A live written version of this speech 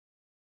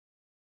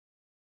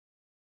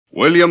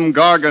William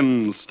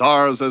Gargan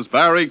stars as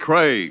Barrie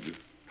Craig,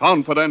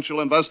 confidential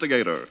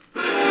investigator.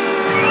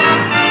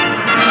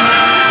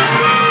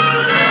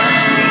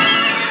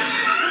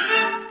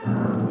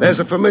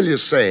 There's a familiar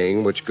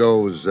saying which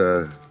goes,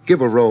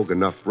 give a rogue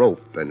enough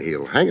rope and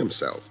he'll hang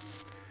himself.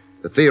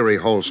 The theory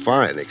holds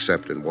fine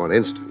except in one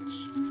instance.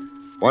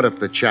 What if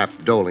the chap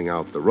doling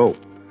out the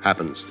rope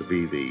happens to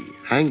be the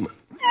hangman?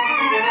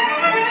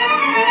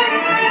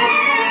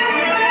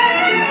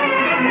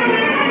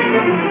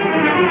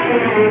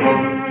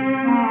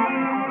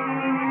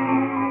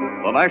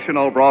 The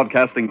National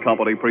Broadcasting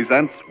Company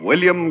presents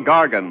William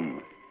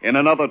Gargan in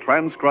another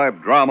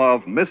transcribed drama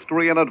of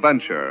mystery and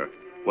adventure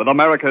with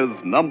America's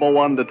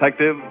 #1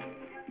 detective,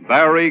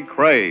 Barrie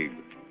Craig,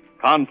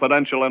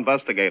 confidential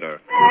investigator.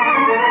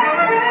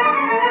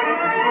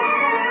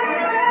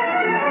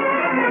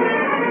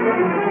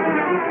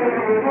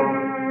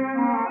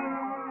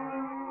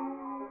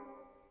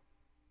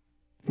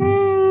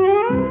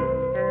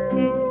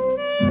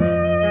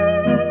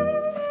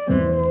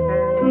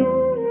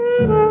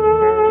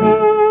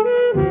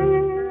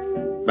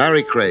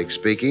 Barrie Craig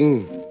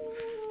speaking.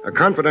 A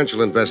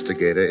confidential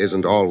investigator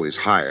isn't always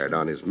hired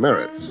on his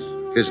merits.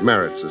 His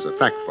merits as a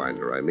fact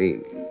finder, I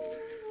mean.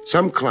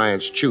 Some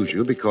clients choose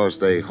you because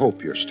they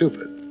hope you're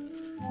stupid.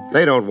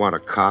 They don't want a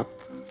cop.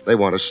 They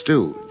want a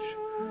stooge.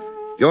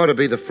 You're to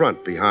be the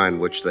front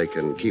behind which they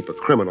can keep a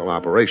criminal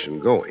operation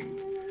going.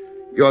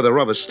 You're the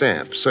rubber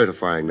stamp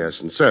certifying their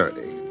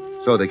sincerity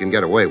so they can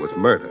get away with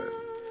murder.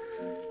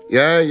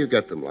 Yeah, you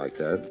get them like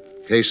that.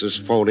 Cases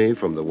phony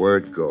from the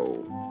word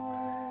go.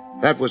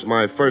 That was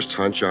my first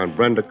hunch on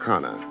Brenda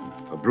Connor,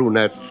 a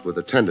brunette with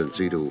a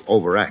tendency to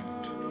overact.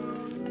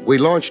 We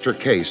launched her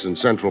case in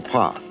Central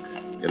Park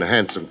in a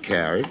handsome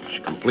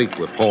carriage, complete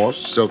with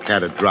horse,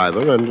 silk-hatted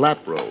driver, and lap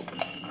robes.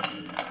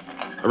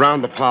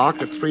 Around the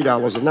park at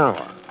 $3 an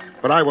hour.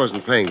 But I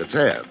wasn't paying the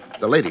tab.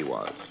 The lady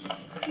was.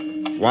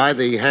 Why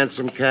the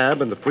handsome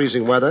cab in the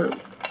freezing weather?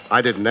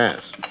 I didn't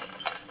ask.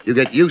 You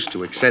get used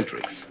to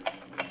eccentrics.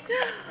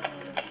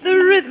 The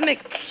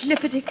rhythmic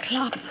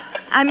clippity-clop.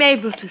 I'm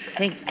able to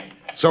think.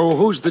 So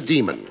who's the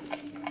demon?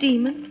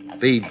 Demon?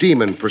 The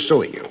demon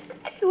pursuing you.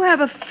 You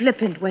have a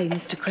flippant way,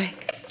 Mr. Craig.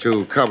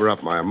 To cover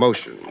up my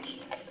emotions.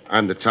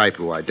 I'm the type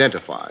who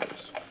identifies.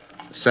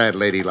 A sad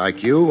lady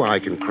like you, I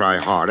can cry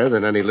harder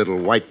than any little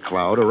white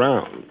cloud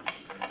around.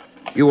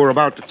 You were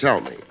about to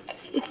tell me.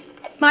 It's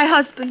my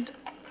husband.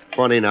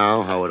 Funny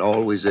now how it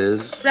always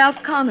is.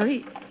 Ralph Connor.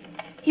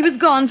 He was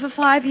gone for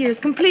 5 years,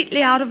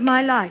 completely out of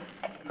my life.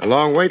 A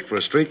long wait for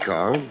a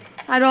streetcar.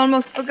 I'd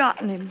almost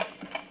forgotten him.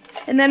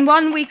 And then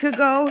 1 week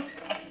ago,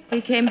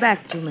 he came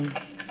back to me.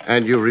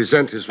 And you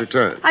resent his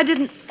return? I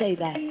didn't say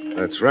that.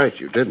 That's right,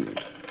 you didn't.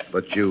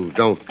 But you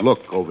don't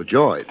look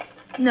overjoyed.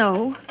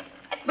 No.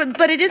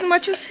 But it isn't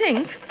what you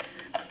think.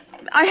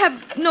 I have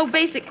no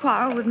basic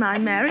quarrel with my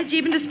marriage,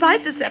 even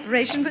despite the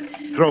separation, but...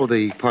 Throw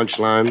the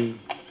punchline.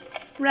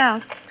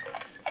 Ralph,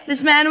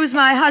 this man who is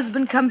my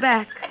husband come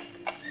back.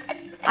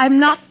 I'm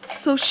not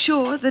so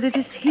sure that it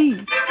is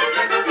he.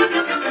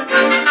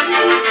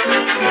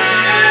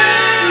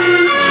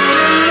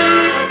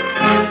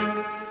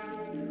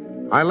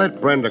 I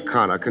let Brenda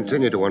Connor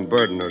continue to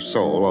unburden her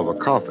soul over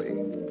coffee.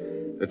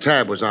 The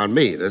tab was on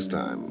me this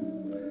time.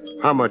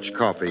 How much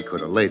coffee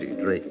could a lady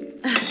drink?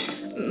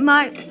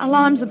 My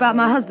alarms about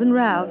my husband,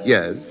 Ralph.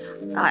 Yes?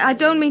 I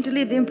don't mean to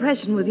leave the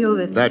impression with you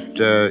that... That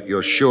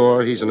you're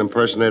sure he's an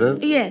impersonator?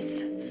 Yes.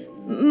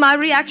 My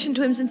reaction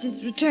to him since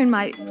his return,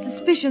 my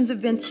suspicions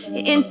have been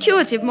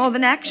intuitive more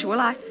than actual.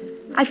 I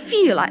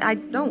feel, I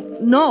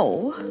don't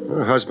know.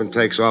 Her husband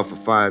takes off for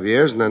 5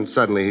 years, and then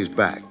suddenly he's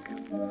back.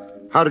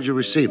 How did you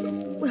receive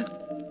him? Well,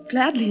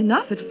 gladly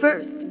enough at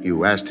first.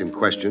 You asked him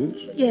questions?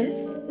 Yes.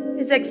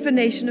 His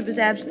explanation of his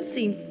absence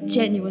seemed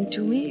genuine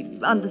to me,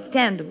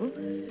 understandable.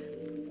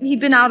 He'd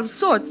been out of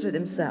sorts with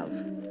himself.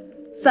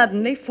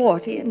 Suddenly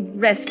 40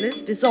 and restless,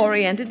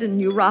 disoriented and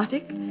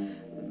neurotic,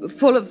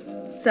 full of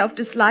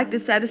self-dislike,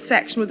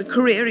 dissatisfaction with the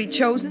career he'd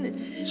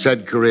chosen.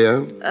 Said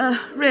career?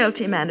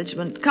 Realty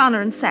management.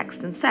 Connor and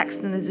Saxton.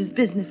 Saxton is his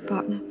business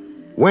partner.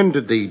 When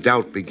did the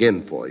doubt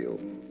begin for you?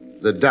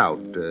 The doubt,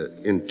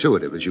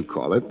 intuitive as you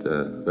call it,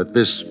 that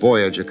this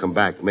voyager come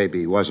back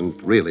maybe wasn't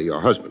really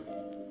your husband.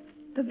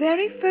 The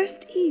very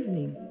first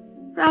evening.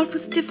 Ralph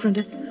was different.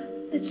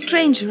 A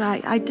stranger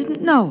I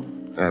didn't know.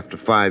 After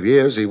 5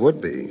 years, he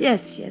would be.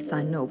 Yes,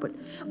 I know. But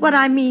what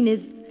I mean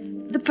is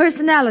the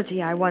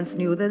personality I once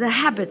knew, the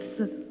habits,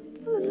 the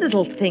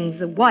little things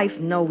a wife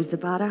knows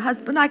about her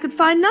husband. I could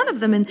find none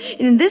of them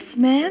in this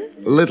man.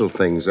 Little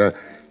things.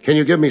 Can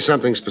you give me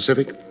something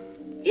specific?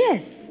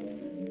 Yes.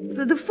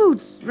 The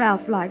foods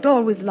Ralph liked,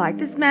 always liked.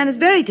 This man has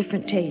very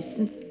different tastes.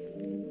 And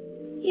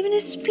even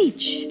his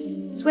speech,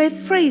 his way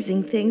of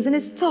phrasing things, and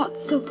his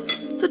thoughts, so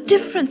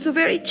different, so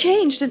very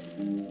changed, and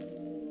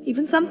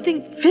even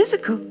something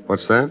physical.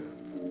 What's that?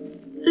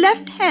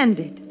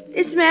 Left-handed.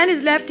 This man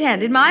is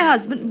left-handed. My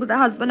husband, the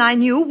husband I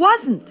knew,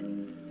 wasn't.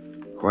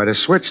 Quite a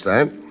switch,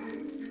 that.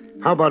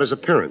 How about his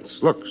appearance,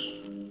 looks?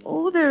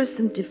 Oh, there are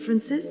some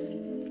differences.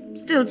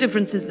 Still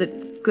differences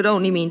that could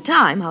only mean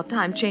time, how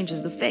time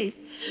changes the face.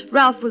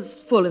 Ralph was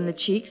full in the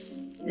cheeks.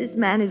 This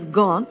man is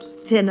gaunt,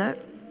 thinner.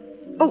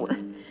 Oh,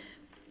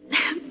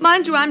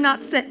 mind you, I'm not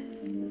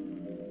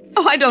saying...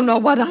 Oh, I don't know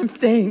what I'm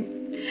saying.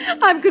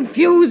 I'm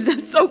confused.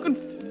 I'm so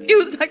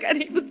confused I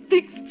can't even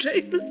think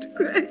straight, Mr.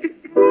 Craig.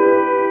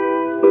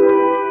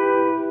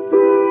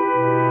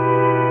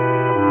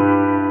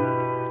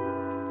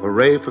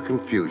 Hooray for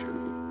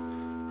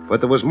confusion. But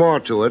there was more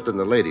to it than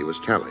the lady was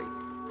telling.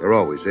 There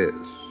always is.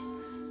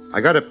 I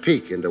got a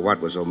peek into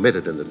what was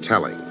omitted in the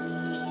telling.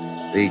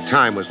 The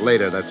time was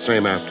later that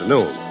same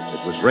afternoon.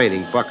 It was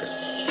raining buckets.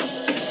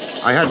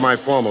 I had my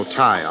formal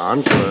tie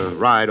on for a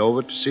ride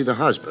over to see the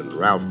husband,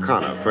 Ralph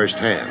Connor,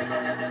 firsthand.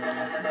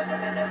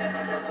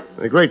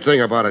 The great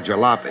thing about a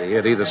jalopy,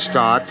 it either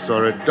starts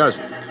or it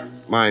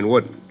doesn't. Mine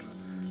wouldn't.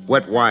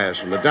 Wet wires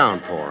from the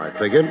downpour, I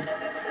figured.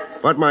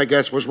 But my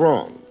guess was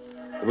wrong.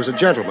 There was a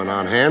gentleman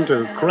on hand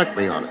to correct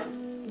me on it.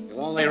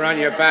 You'll only run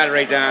your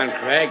battery down,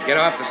 Craig. Get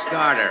off the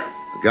starter.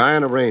 A guy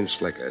in a rain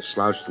slicker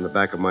slouched in the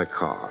back of my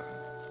car.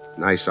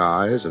 Nice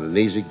eyes and an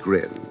easy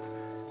grin.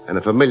 And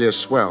a familiar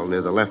swell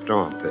near the left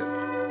armpit.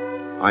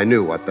 I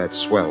knew what that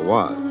swell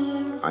was.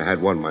 I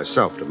had one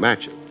myself to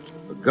match it.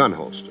 A gun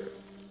holster.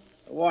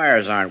 The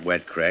wires aren't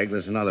wet, Craig.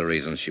 There's another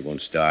reason she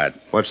won't start.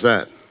 What's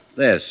that?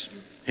 This.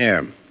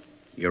 Here.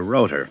 Your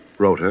rotor.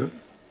 Rotor?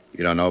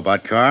 You don't know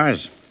about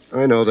cars?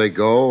 I know they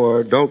go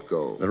or don't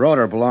go. The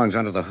rotor belongs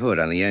under the hood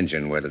on the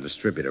engine where the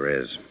distributor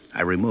is.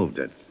 I removed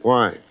it.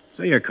 Why?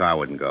 So your car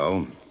wouldn't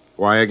go.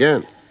 Why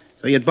again?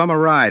 So you'd bum a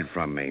ride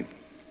from me.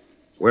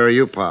 Where are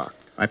you parked?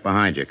 Right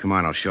behind you. Come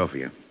on, I'll chauffeur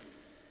you.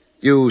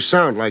 You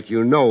sound like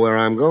you know where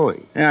I'm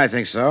going. Yeah, I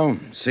think so.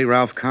 See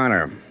Ralph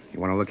Connor. You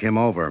want to look him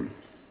over.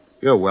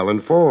 You're well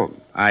informed.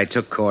 I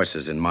took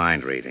courses in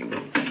mind reading.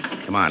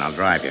 Come on, I'll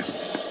drive you.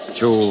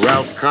 To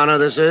Ralph Connor,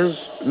 this is?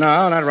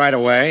 No, not right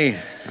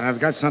away. I've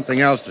got something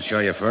else to show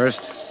you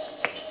first.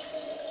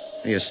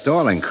 You're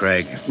stalling,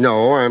 Craig.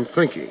 No, I'm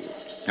thinking.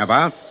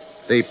 About?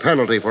 The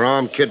penalty for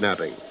armed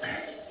kidnapping.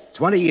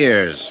 20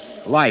 years.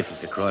 Life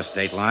if you cross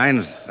state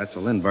lines. That's the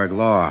Lindbergh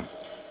law.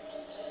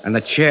 And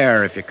the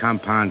chair if you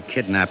compound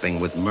kidnapping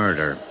with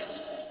murder.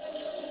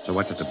 So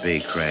what's it to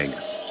be, Craig?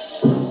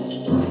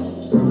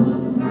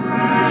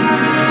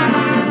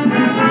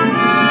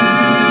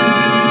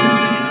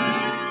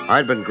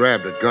 I'd been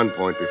grabbed at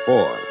gunpoint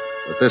before,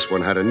 but this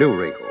one had a new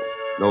wrinkle.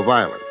 No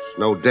violence,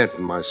 no dent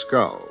in my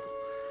skull.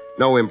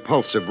 No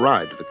impulsive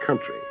ride to the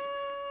country.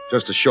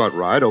 Just a short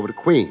ride over to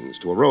Queens,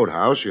 to a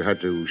roadhouse you had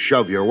to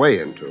shove your way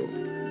into.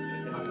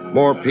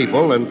 More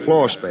people and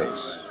floor space.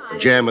 A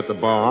jam at the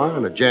bar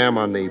and a jam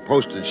on the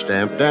postage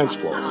stamp dance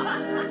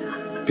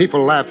floor.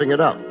 People laughing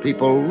it up,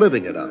 people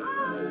living it up.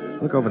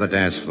 Look over the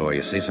dance floor.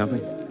 You see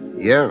something?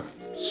 Yeah,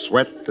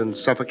 sweat and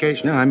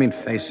suffocation. No, I mean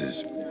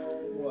faces.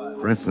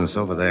 For instance,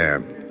 over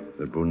there,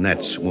 the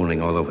brunette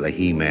swooning all over the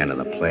He-Man in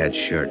the plaid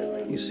shirt.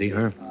 You see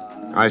her?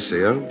 I see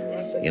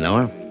her. You know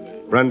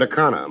her? Brenda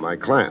Connor, my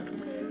client.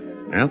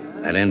 Well,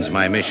 that ends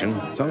my mission.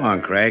 So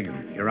long, Craig.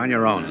 You're on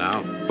your own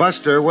now.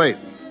 Buster, wait.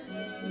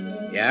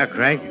 Yeah,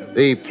 Craig?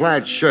 The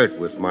plaid shirt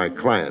with my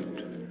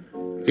client.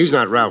 He's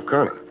not Ralph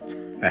Connor.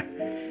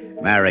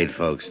 Married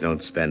folks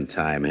don't spend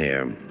time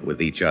here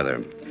with each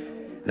other.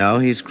 No,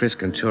 he's Chris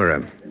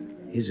Cantura.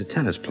 He's a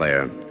tennis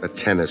player. A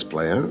tennis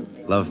player?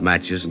 Love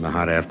matches in the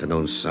hot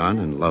afternoon sun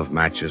and love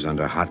matches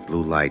under hot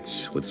blue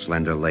lights with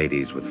slender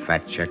ladies with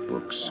fat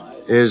checkbooks.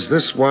 Is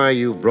this why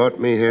you brought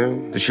me here?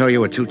 To show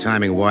you a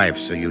two-timing wife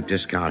so you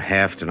discount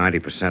half to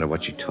 90% of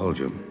what she told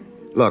you.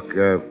 Look,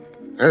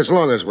 as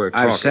long as we're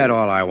talking... I've said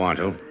all I want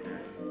to.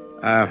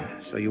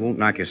 So you won't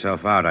knock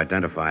yourself out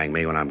identifying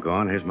me when I'm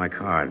gone. Here's my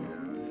card.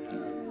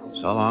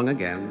 So long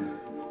again.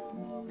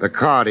 The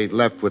card he'd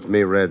left with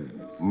me read,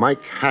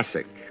 Mike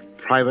Hassick,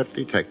 private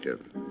detective.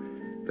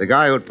 The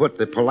guy who'd put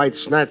the polite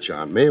snatch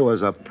on me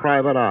was a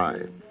private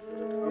eye.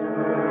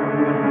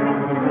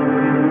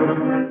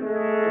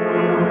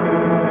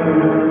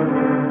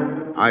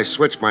 I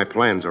switched my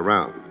plans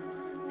around.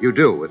 You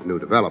do with new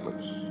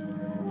developments.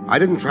 I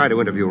didn't try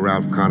to interview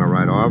Ralph Connor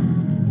right off.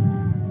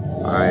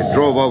 I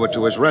drove over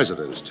to his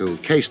residence to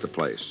case the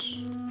place.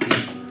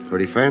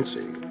 Pretty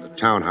fancy. A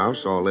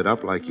townhouse all lit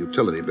up like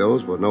utility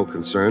bills were no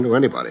concern to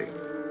anybody.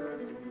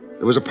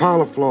 There was a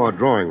parlor-floor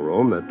drawing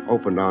room that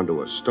opened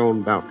onto a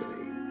stone balcony.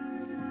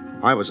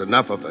 I was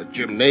enough of a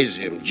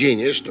gymnasium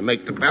genius to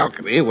make the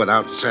balcony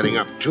without setting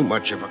up too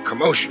much of a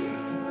commotion.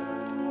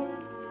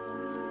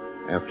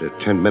 After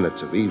 10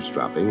 minutes of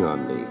eavesdropping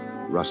on the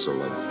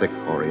rustle of thick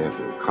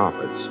oriental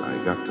carpets,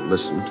 I got to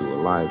listen to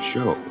a live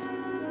show.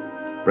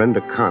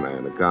 Brenda Connor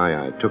and a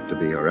guy I took to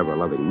be her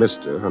ever-loving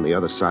mister on the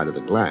other side of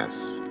the glass.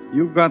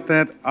 You've got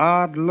that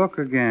odd look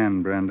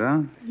again,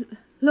 Brenda.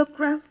 Look,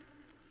 Ralph.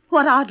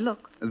 What odd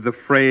look? The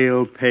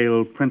frail,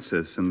 pale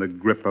princess in the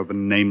grip of a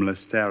nameless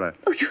terror.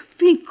 Oh, you're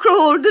being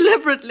cruel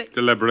deliberately.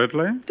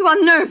 Deliberately? To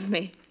unnerve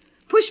me.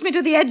 Push me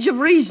to the edge of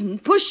reason.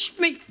 Push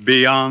me...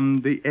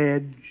 Beyond the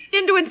edge?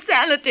 Into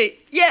insanity.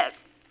 Yes.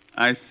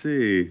 I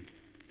see.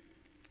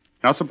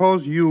 Now,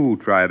 suppose you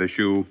try the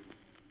shoe.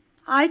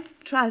 I'd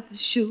try the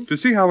shoe. To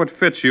see how it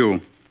fits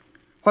you.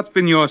 What's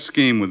been your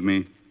scheme with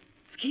me?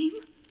 Scheme?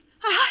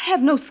 I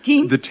have no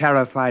scheme. The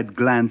terrified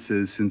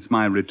glances since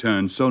my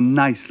return, so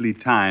nicely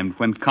timed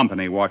when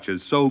company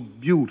watches, so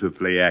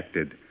beautifully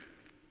acted.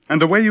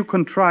 And the way you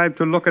contrived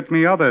to look at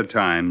me other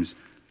times.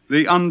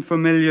 The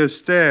unfamiliar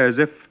stares,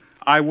 if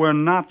I were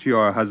not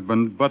your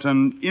husband, but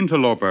an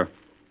interloper.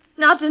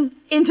 Not an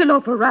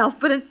interloper, Ralph,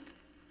 but an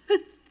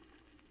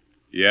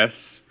Yes,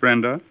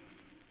 Brenda?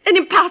 An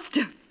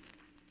imposter.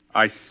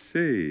 I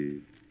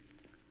see.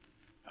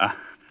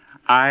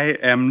 I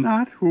am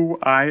not who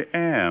I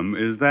am.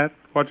 Is that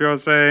what you're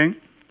saying?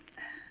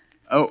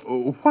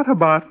 Oh, what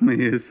about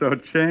me is so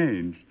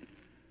changed?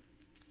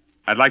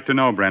 I'd like to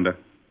know, Brenda.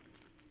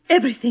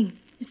 Everything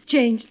is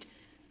changed.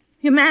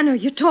 Your manner,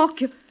 your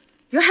talk,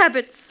 your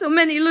habits, so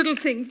many little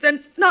things. They're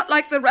not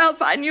like the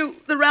Ralph I knew,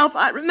 the Ralph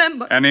I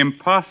remember. An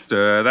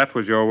imposter, that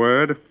was your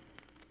word.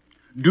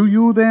 Do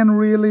you then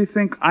really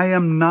think I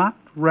am not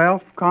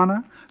Ralph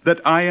Connor? That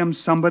I am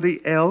somebody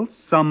else?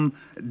 Some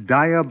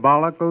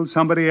diabolical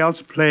somebody else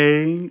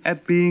playing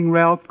at being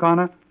Ralph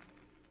Connor?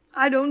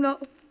 I don't know.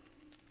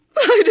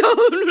 I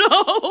don't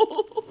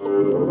know.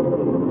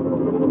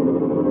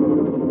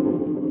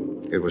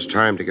 It was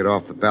time to get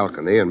off the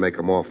balcony and make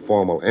a more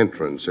formal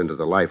entrance into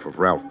the life of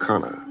Ralph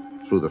Connor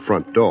through the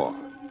front door.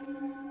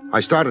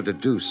 I started to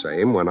do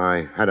same when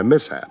I had a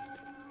mishap.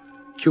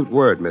 Cute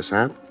word,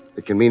 mishap.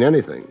 It can mean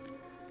anything.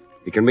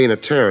 It can mean a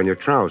tear in your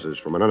trousers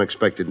from an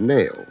unexpected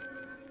nail.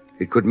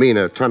 It could mean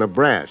a ton of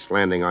brass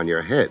landing on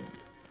your head.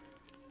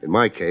 In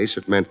my case,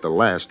 it meant the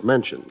last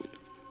mentioned.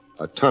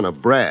 A ton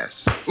of brass.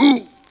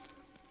 Ooh!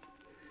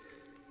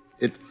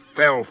 It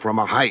fell from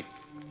a height,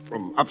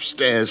 from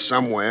upstairs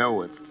somewhere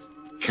with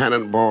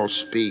cannonball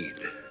speed.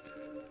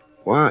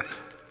 What?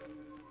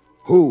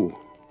 Who?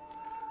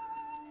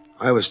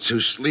 I was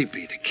too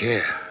sleepy to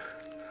care.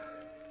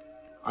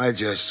 I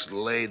just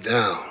lay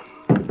down.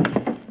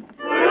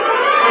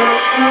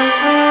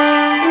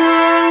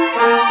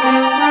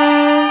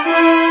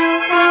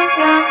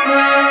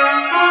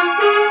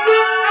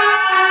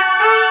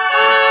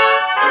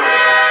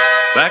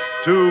 Back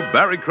to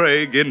Barrie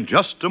Craig in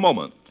just a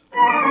moment.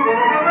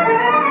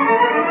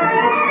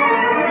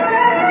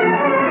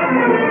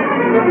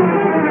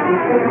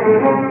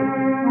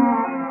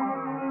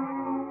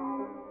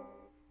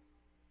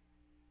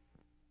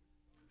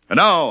 And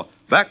now,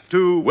 back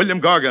to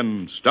William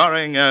Gargan,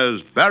 starring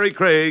as Barrie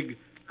Craig,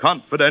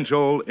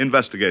 confidential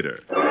investigator.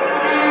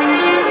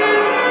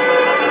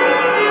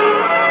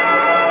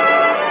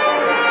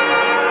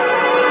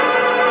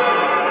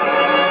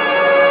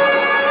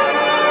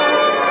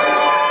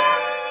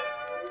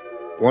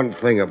 One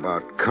thing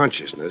about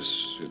consciousness,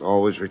 it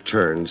always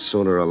returns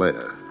sooner or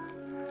later.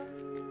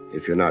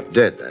 If you're not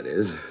dead, that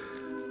is.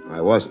 I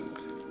wasn't.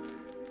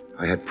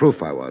 I had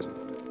proof I wasn't.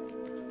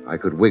 I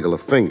could wiggle a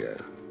finger.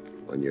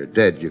 When you're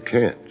dead, you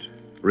can't.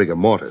 Rigor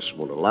mortis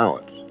won't allow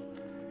it.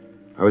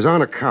 I was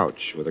on a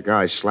couch with a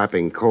guy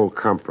slapping cold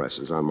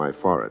compresses on my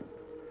forehead.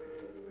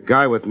 A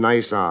guy with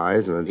nice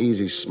eyes and an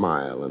easy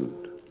smile and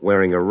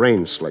wearing a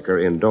rain slicker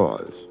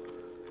indoors.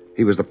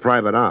 He was the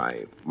private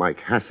eye,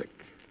 Mike Hassick.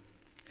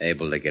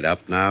 Able to get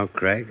up now,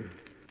 Craig?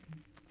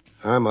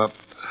 I'm up.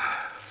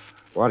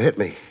 What hit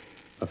me?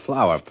 A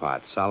flower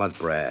pot, solid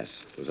brass.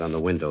 It was on the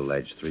window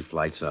ledge, 3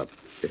 flights up.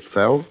 It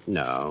fell?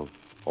 No.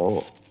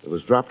 Oh, it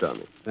was dropped on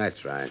me.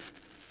 That's right.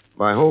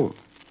 By whom?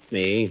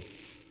 Me?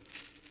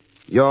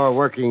 You're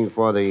working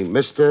for the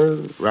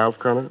Mr. Ralph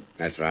Connor?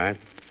 That's right.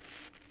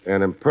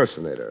 An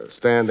impersonator.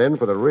 Stand in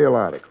for the real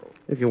article.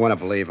 If you want to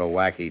believe a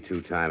wacky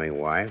two-timing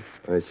wife.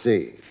 I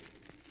see.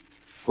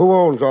 Who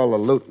owns all the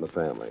loot in the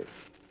family?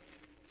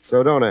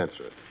 So don't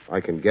answer it.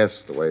 I can guess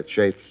the way it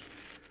shapes.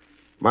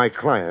 My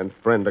client,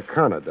 Brenda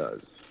Connor,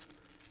 does.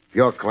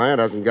 Your client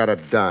hasn't got a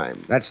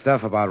dime. That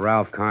stuff about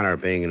Ralph Connor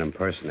being an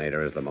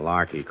impersonator is the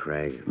malarkey,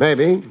 Craig.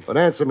 Maybe, but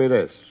answer me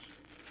this.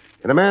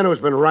 Can a man who's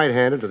been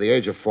right-handed to the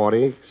age of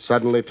 40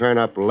 suddenly turn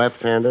up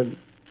left-handed?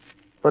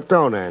 But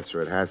don't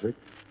answer it, Hassick.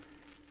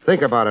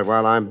 Think about it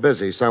while I'm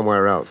busy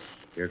somewhere else.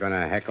 You're going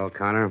to heckle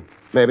Connor?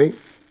 Maybe.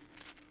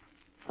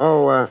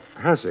 Oh,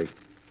 Hassick,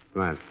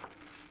 What?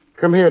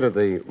 come here to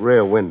the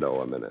rear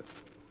window a minute.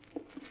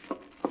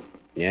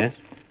 Yes?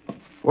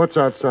 What's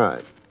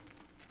outside?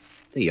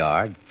 The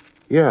yard.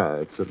 Yeah,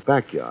 it's a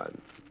backyard.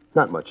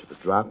 Not much of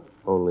a drop.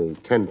 Only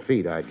 10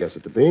 feet, I'd guess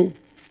it to be.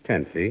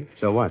 10 feet.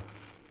 So what?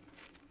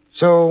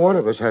 So one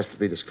of us has to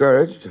be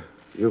discouraged.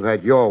 You've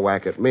had your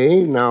whack at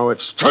me. Now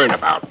it's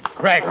turnabout.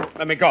 Craig,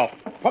 let me go.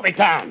 Put me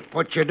down.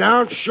 Put you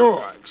down?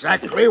 Sure.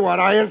 Exactly what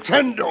I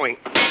intend doing.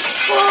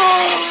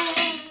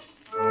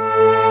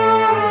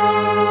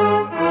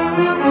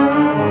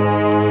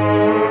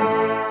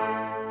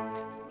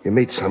 You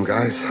meet some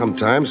guys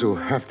sometimes who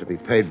have to be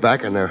paid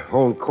back in their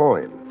own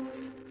coin.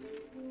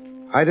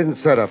 I didn't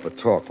set up a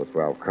talk with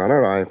Ralph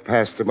Connor. I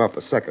passed him up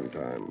a second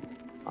time.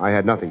 I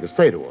had nothing to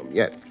say to him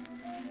yet.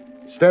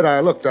 Instead, I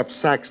looked up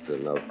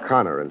Saxton of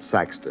Connor and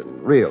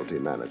Saxton Realty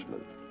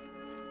Management.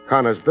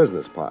 Connor's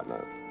business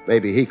partner.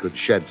 Maybe he could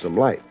shed some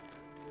light.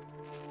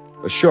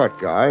 A short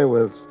guy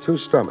with two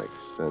stomachs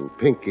and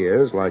pink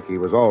ears like he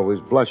was always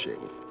blushing.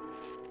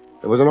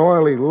 There was an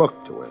oily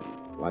look to him,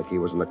 like he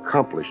was an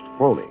accomplished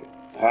phony.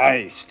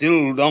 I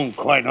still don't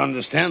quite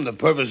understand the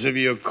purpose of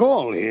your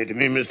call here to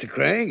me, Mr.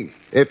 Craig.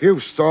 If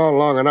you've stalled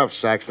long enough,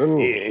 Saxton,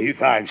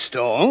 If I've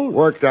stalled?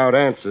 worked out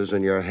answers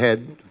in your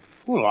head,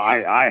 Well,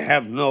 I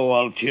have no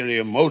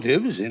ulterior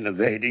motives in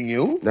evading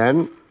you.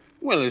 then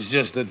Well, it's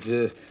just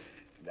that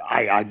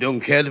I don't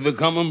care to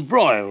become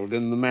embroiled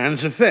in the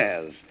man's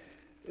affairs.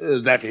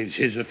 That is,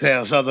 his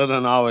affairs other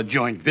than our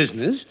joint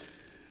business.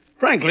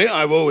 Frankly,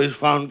 I've always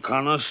found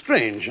Connor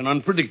strange and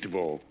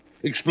unpredictable,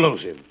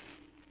 explosive.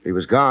 he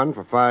was gone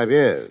for 5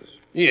 years.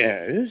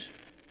 Yes?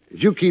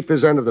 Did you keep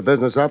his end of the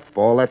business up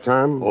all that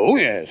time? Oh,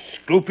 yes,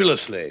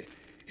 scrupulously.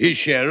 His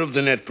share of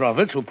the net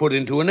profits were put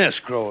into an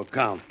escrow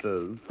account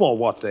for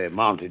what they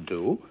amounted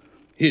to.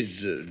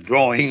 His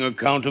drawing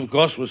account, of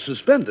course, was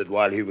suspended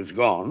while he was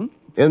gone.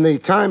 In the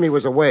time he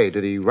was away,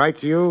 did he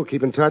write to you,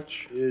 keep in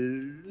touch?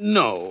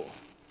 No.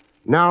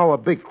 Now, a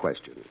big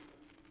question.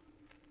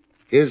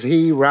 Is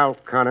he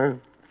Ralph Connor?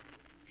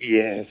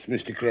 Yes,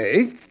 Mr.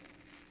 Craig?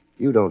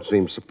 You don't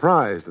seem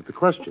surprised at the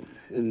question.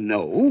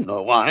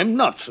 No, I'm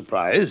not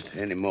surprised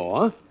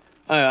anymore.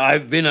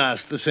 I've been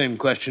asked the same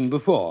question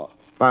before.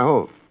 By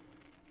whom?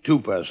 2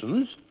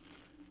 persons.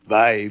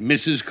 By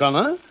Mrs.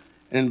 Connor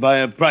and by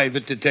a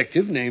private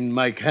detective named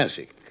Mike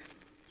Hassick.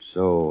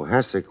 So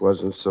Hassick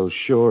wasn't so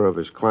sure of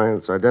his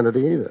client's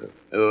identity either.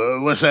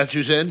 What's that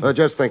you said?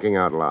 Just thinking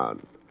out loud.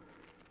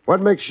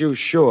 What makes you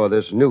sure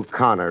this new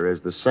Connor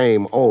is the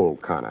same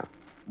old Connor?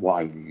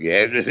 Why,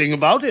 everything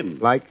about him.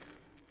 Like?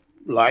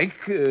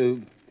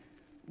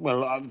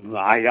 Well,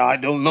 I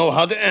don't know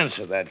how to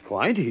answer that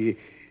quite. He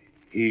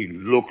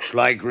looks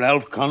like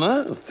Ralph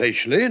Connor,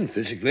 facially and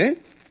physically.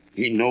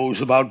 He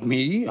knows about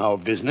me, our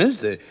business,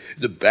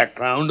 the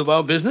background of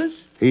our business.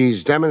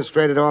 He's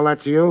demonstrated all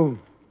that to you?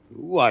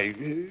 Why,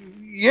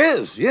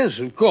 yes,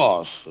 of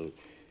course.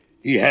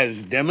 He has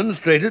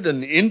demonstrated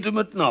an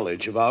intimate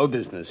knowledge of our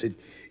business.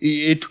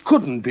 It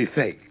couldn't be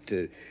faked.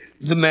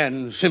 The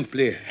man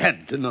simply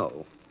had to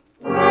know.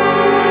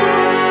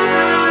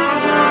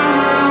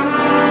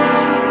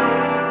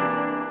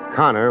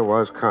 Connor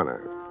was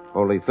Connor.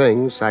 Only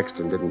thing,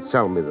 Saxton didn't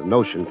sell me the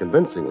notion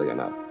convincingly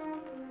enough.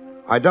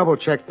 I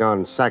double-checked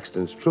on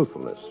Saxton's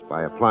truthfulness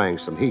by applying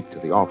some heat to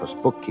the office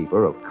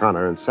bookkeeper of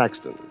Connor and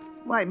Saxton.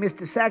 Why,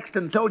 Mr.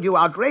 Saxton told you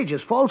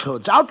outrageous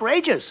falsehoods.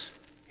 Outrageous!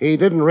 He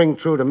didn't ring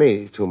true to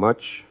me too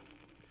much.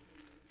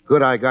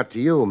 Good I got to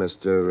you,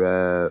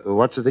 Mr.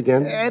 What's it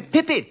again?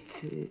 Pippet.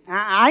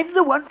 I'm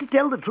the one to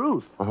tell the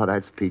truth. Oh,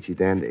 that's peachy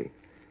dandy.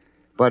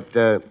 But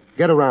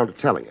get around to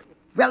telling it.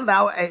 Well,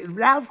 now,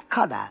 Ralph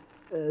Connor,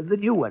 the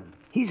new one,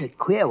 he's a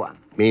queer one.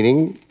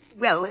 Meaning?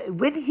 Well,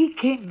 when he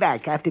came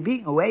back after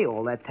being away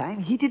all that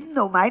time, he didn't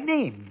know my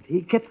name.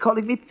 He kept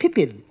calling me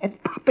Pippin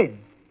and Poppin.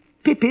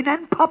 Pippin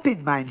and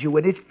Poppin, mind you,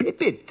 when it's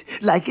Pippet,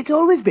 like it's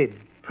always been.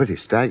 Pretty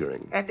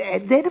staggering.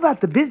 And then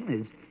about the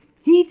business,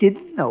 he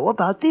didn't know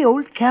about the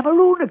old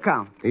Cameroon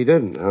account. He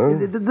didn't,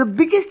 huh? The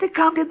biggest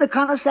account in the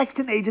Connor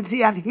Saxton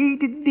agency, and he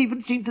didn't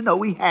even seem to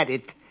know he had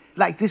it.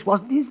 Like this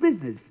wasn't his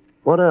business.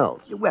 What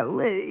else? Well,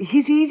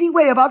 his easy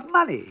way about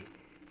money.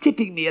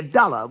 Tipping me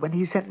 $1 when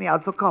he sent me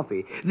out for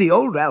coffee. The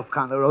old Ralph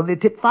Connor only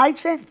tipped 5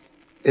 cents.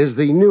 Is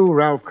the new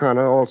Ralph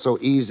Connor also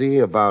easy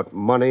about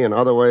money in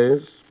other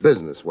ways?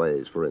 Business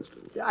ways, for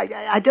instance.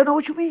 I don't know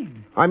what you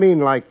mean. I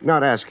mean, like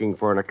not asking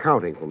for an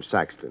accounting from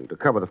Saxton to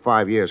cover the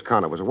 5 years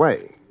Connor was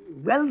away.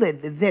 Well,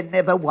 then, there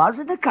never was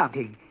an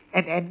accounting.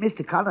 And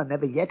Mr. Connor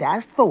never yet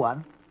asked for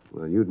one.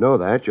 Well, you'd know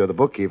that. You're the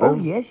bookkeeper. Oh,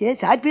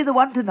 yes. I'd be the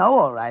one to know,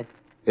 all right.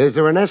 Is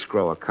there an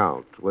escrow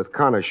account with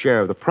Connor's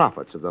share of the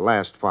profits of the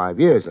last 5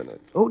 years in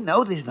it? Oh,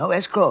 no, there's no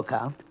escrow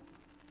account.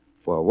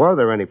 Well, were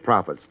there any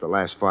profits the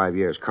last 5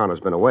 years Connor's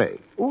been away?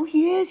 Oh,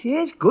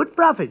 yes. Good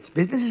profits.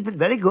 Business has been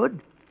very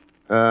good.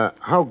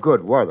 How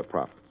good were the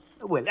profits?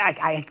 Well,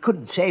 I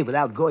couldn't say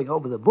without going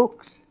over the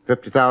books.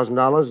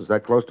 $50,000? Is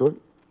that close to it?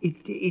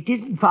 It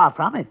isn't far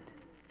from it.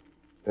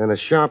 Then a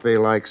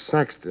sharpie like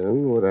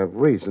Saxton would have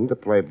reason to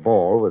play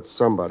ball with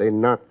somebody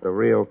not the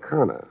real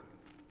Connor,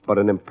 but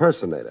an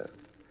impersonator.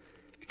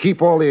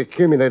 Keep all the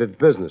accumulated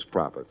business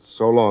profits,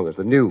 so long as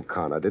the new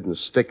Connor didn't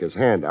stick his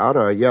hand out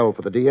or yell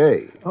for the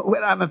DA. Oh,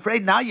 well, I'm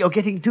afraid now you're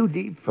getting too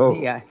deep for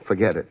me.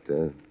 Forget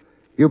it.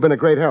 You've been a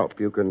great help.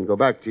 You can go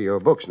back to your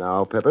books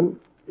now, Pippin.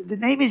 The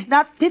name is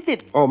not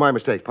Pippin. Oh, my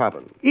mistake,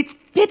 Poppin. It's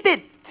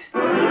Pippet.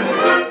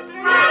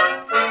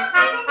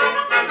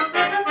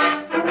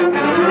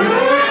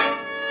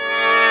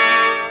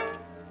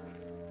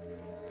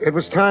 It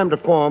was time to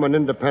form an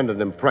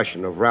independent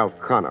impression of Ralph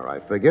Connor, I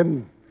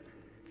figured.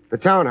 The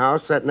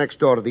townhouse sat next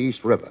door to the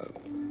East River.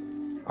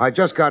 I'd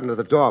just gotten to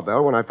the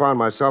doorbell when I found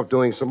myself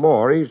doing some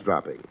more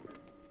eavesdropping.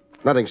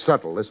 Nothing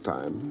subtle this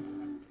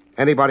time.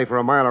 Anybody for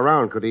a mile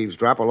around could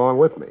eavesdrop along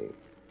with me.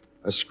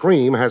 A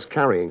scream has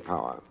carrying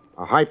power.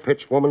 A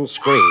high-pitched woman's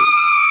scream.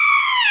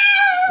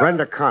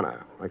 Brenda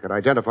Connor. I could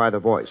identify the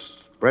voice.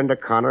 Brenda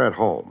Connor at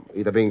home,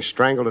 either being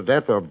strangled to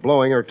death or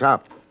blowing her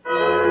top.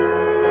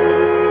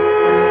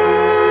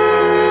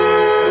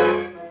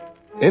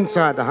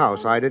 Inside the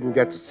house, I didn't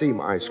get to see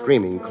my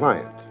screaming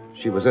client.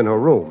 She was in her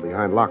room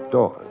behind locked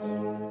doors.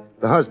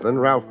 The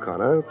husband, Ralph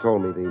Connor,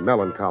 told me the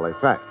melancholy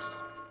facts.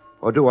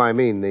 Or do I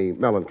mean the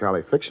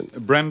melancholy fiction?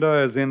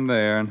 Brenda is in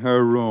there in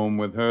her room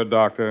with her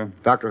doctor.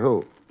 Doctor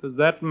who? Does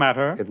that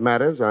matter? It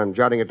matters. I'm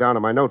jotting it down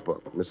in my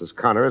notebook. Mrs.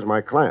 Connor is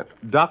my client.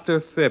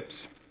 Dr.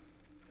 Phipps.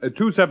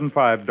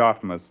 275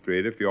 Dartmouth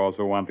Street, if you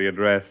also want the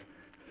address.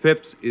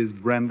 Phipps is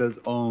Brenda's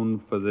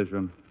own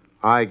physician.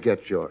 I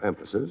get your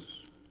emphasis.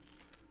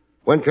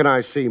 When can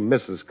I see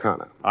Mrs.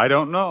 Connor? I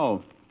don't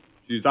know.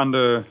 She's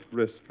under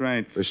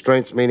restraint.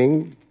 Restraints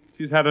meaning?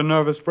 She's had a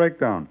nervous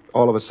breakdown.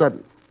 All of a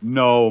sudden?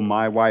 No,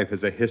 my wife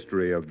has a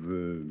history of,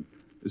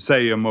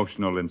 say,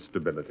 emotional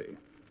instability.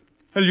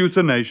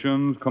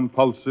 Hallucinations,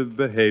 compulsive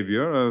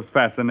behavior, a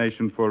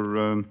fascination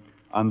for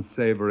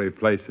unsavory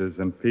places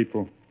and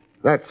people.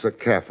 That's a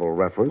careful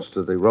reference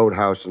to the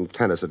roadhouse and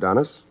tennis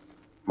Adonis.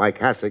 Mike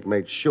Hassick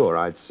made sure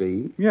I'd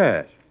see.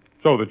 Yes,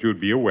 so that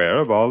you'd be aware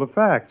of all the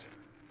facts.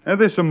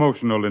 This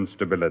emotional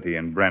instability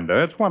in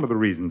Brenda, it's one of the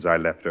reasons I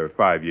left her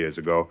 5 years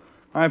ago.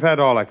 I've had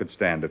all I could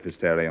stand of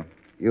hysteria.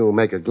 You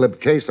make a glib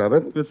case of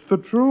it. It's the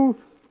truth.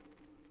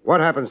 What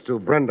happens to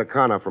Brenda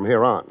Connor from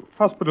here on?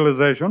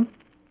 Hospitalization.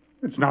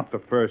 It's not the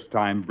first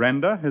time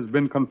Brenda has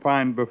been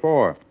confined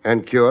before.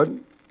 And cured?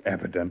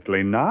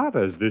 Evidently not,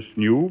 as this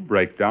new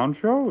breakdown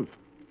shows.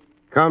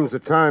 Comes the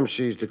time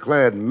she's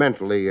declared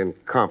mentally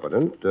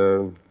incompetent.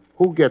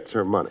 Who gets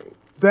her money?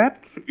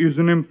 That is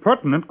an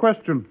impertinent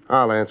question.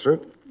 I'll answer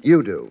it.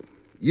 You do.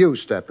 You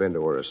step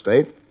into her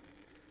estate.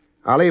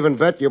 I'll even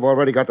bet you've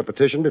already got the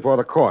petition before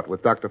the court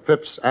with Dr.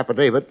 Phipps'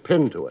 affidavit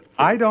pinned to it.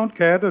 I don't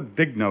care to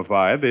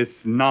dignify this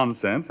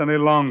nonsense any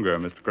longer,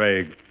 Mr.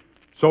 Craig.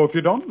 So if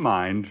you don't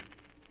mind,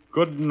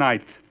 good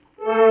night.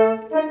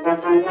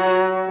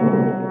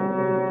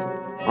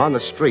 On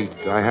the street,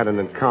 I had an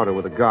encounter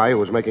with a guy who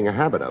was making a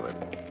habit of it.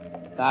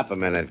 Stop a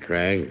minute,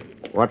 Craig.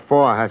 What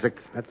for,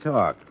 Hassick? A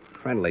talk.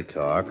 Friendly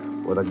talk.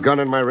 With a gun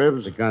in my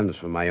ribs? The gun's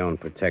for my own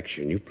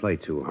protection. You play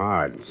too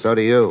hard. So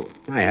do you.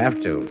 I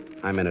have to.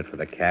 I'm in it for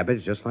the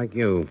cabbage, just like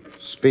you.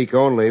 Speak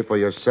only for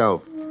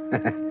yourself.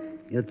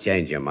 You'll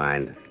change your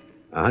mind.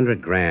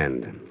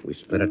 $100,000. We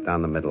split it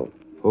down the middle.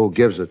 Who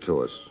gives it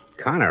to us?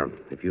 Connor,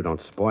 if you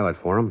don't spoil it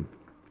for him.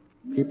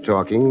 Keep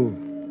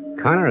talking.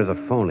 Connor is a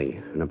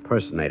phony, an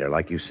impersonator,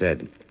 like you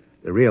said.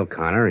 The real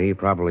Connor, he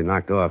probably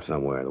knocked off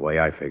somewhere, the way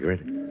I figure it.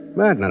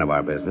 But none of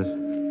our business.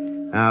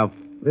 Now,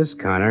 this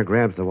Connor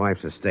grabs the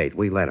wife's estate.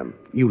 We let him.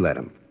 You let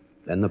him.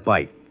 Then the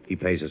bite. He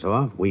pays us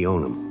off. We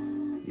own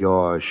him.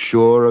 You're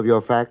sure of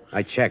your facts?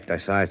 I checked. I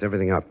sized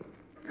everything up.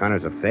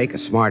 Connor's a fake, a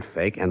smart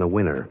fake, and the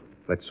winner.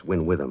 Let's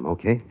win with him,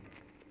 okay?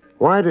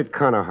 Why did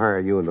Connor hire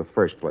you in the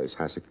first place,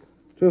 Hassick?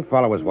 To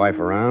follow his wife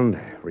around,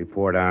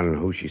 report on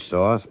who she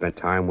saw, spent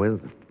time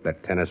with,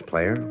 that tennis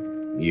player,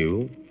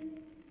 you.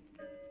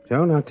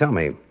 So, now tell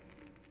me,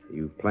 are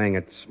you playing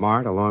it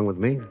smart along with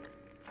me?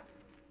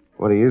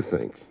 What do you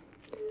think?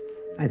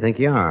 I think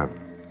you are.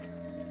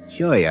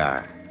 Sure you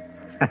are.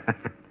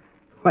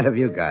 What have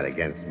you got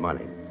against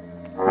money?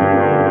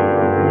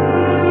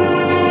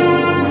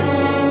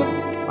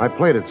 I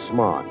played it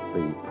smart,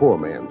 the poor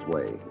man's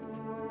way.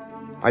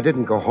 I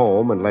didn't go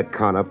home and let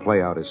Connor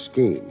play out his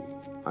scheme.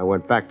 I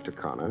went back to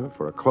Connor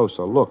for a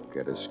closer look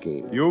at his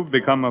scheme. You've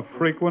become a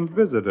frequent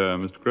visitor,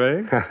 Mr.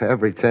 Craig.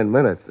 Every 10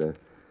 minutes.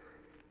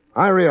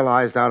 I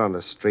realized out on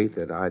the street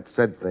that I'd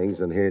said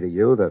things in here to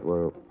you that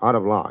were out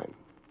of line.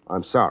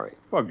 I'm sorry.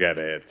 Forget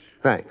it.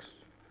 Thanks.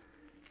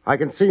 I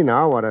can see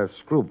now what a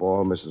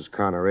screwball Mrs.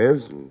 Connor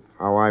is and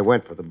how I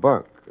went for the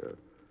bunk.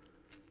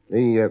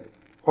 The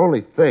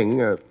only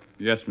thing...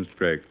 Yes, Mr.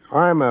 Craig.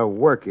 I'm a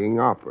working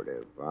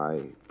operative.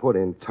 I put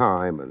in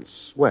time and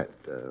sweat.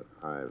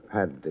 I've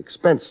had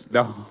expenses.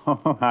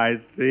 Oh,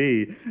 I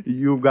see.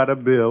 You've got a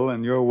bill,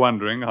 and you're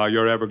wondering how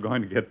you're ever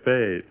going to get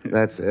paid.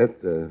 That's it.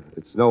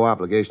 It's no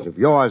obligation of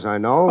yours, I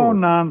know. Oh,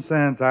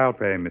 nonsense. I'll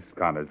pay Mrs.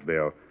 Connor's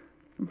bill.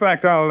 In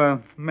fact,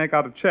 I'll make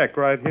out a check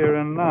right here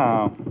and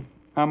now.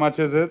 How much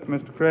is it,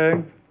 Mr.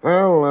 Craig?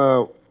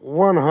 Well,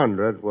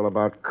 100 will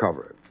about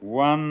cover it.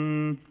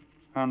 $100.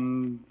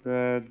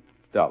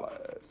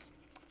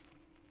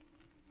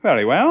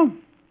 Very well.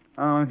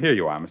 Here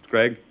you are, Mr.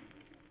 Craig.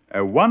 A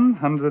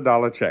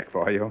 $100 check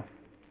for you.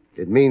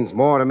 It means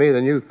more to me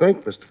than you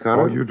think, Mr.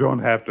 Connor. Oh, you don't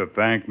have to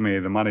thank me.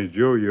 The money's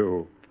due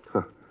you.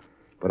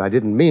 But I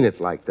didn't mean it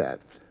like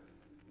that.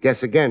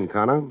 Guess again,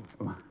 Connor.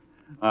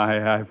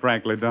 I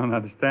frankly don't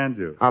understand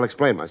you. I'll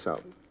explain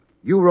myself.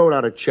 You wrote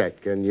out a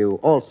check, and you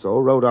also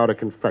wrote out a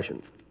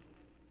confession.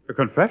 A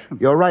confession?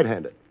 You're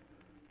right-handed.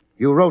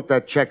 You wrote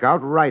that check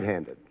out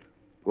right-handed.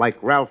 Like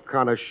Ralph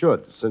Connor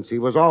should, since he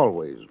was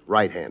always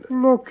right-handed.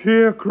 Look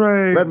here,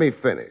 Craig. Let me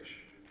finish.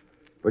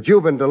 But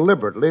you've been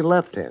deliberately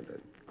left-handed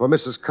for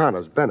Mrs.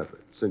 Connor's benefit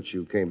since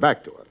you came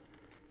back to her.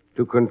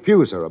 To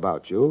confuse her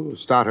about you,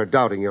 start her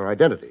doubting your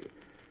identity.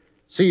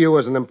 See you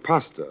as an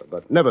imposter,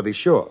 but never be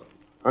sure.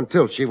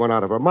 Until she went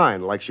out of her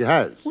mind like she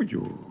has. Well,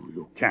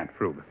 you can't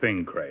prove a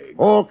thing, Craig.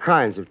 All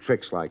kinds of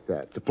tricks like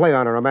that to play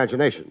on our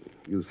imagination.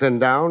 You thin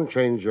down,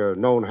 change your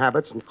known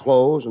habits and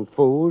clothes and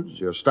foods,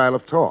 your style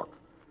of talk.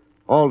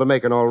 All to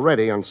make an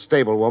already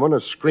unstable woman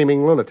a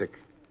screaming lunatic.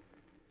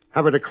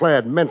 Have her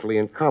declared mentally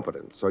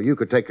incompetent so you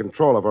could take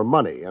control of her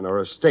money and her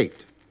estate.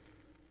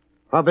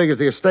 How big is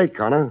the estate,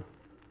 Connor?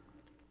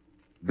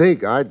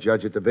 Big, I'd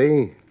judge it to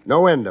be.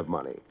 No end of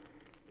money.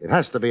 It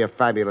has to be a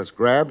fabulous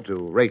grab to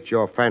rate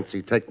your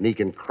fancy technique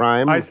in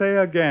crime. I say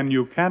again,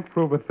 you can't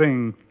prove a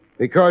thing.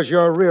 Because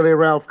you're really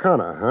Ralph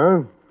Connor,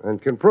 huh?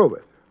 And can prove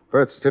it.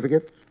 Birth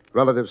certificate,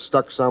 relatives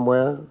stuck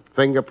somewhere,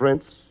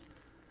 fingerprints.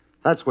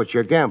 That's what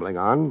you're gambling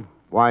on.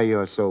 Why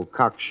you're so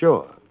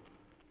cocksure.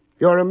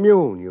 You're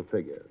immune, you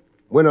figure.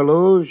 Win or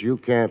lose, you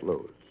can't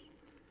lose.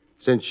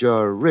 Since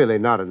you're really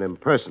not an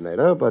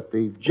impersonator, but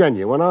the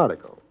genuine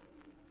article.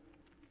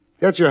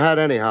 Get your hat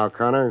anyhow,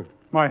 Connor.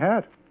 My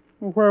hat?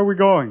 Well, where are we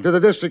going? To the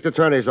district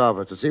attorney's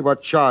office to see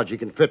what charge he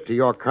can fit to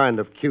your kind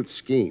of cute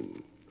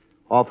scheme.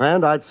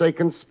 Offhand, I'd say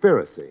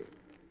conspiracy.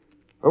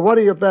 Or what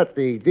do you bet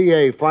the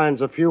DA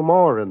finds a few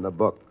more in the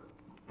book?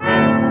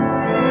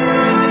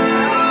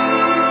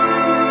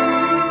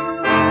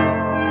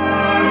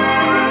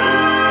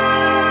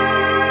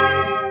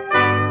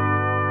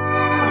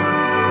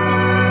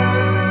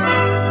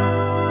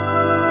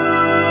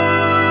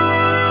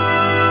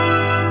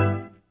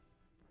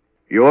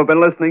 You have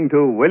been listening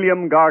to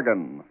William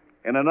Gargan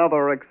in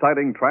another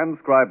exciting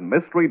transcribed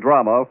mystery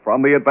drama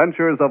from the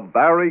adventures of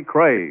Barrie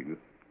Craig,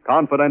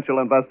 confidential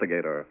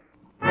investigator.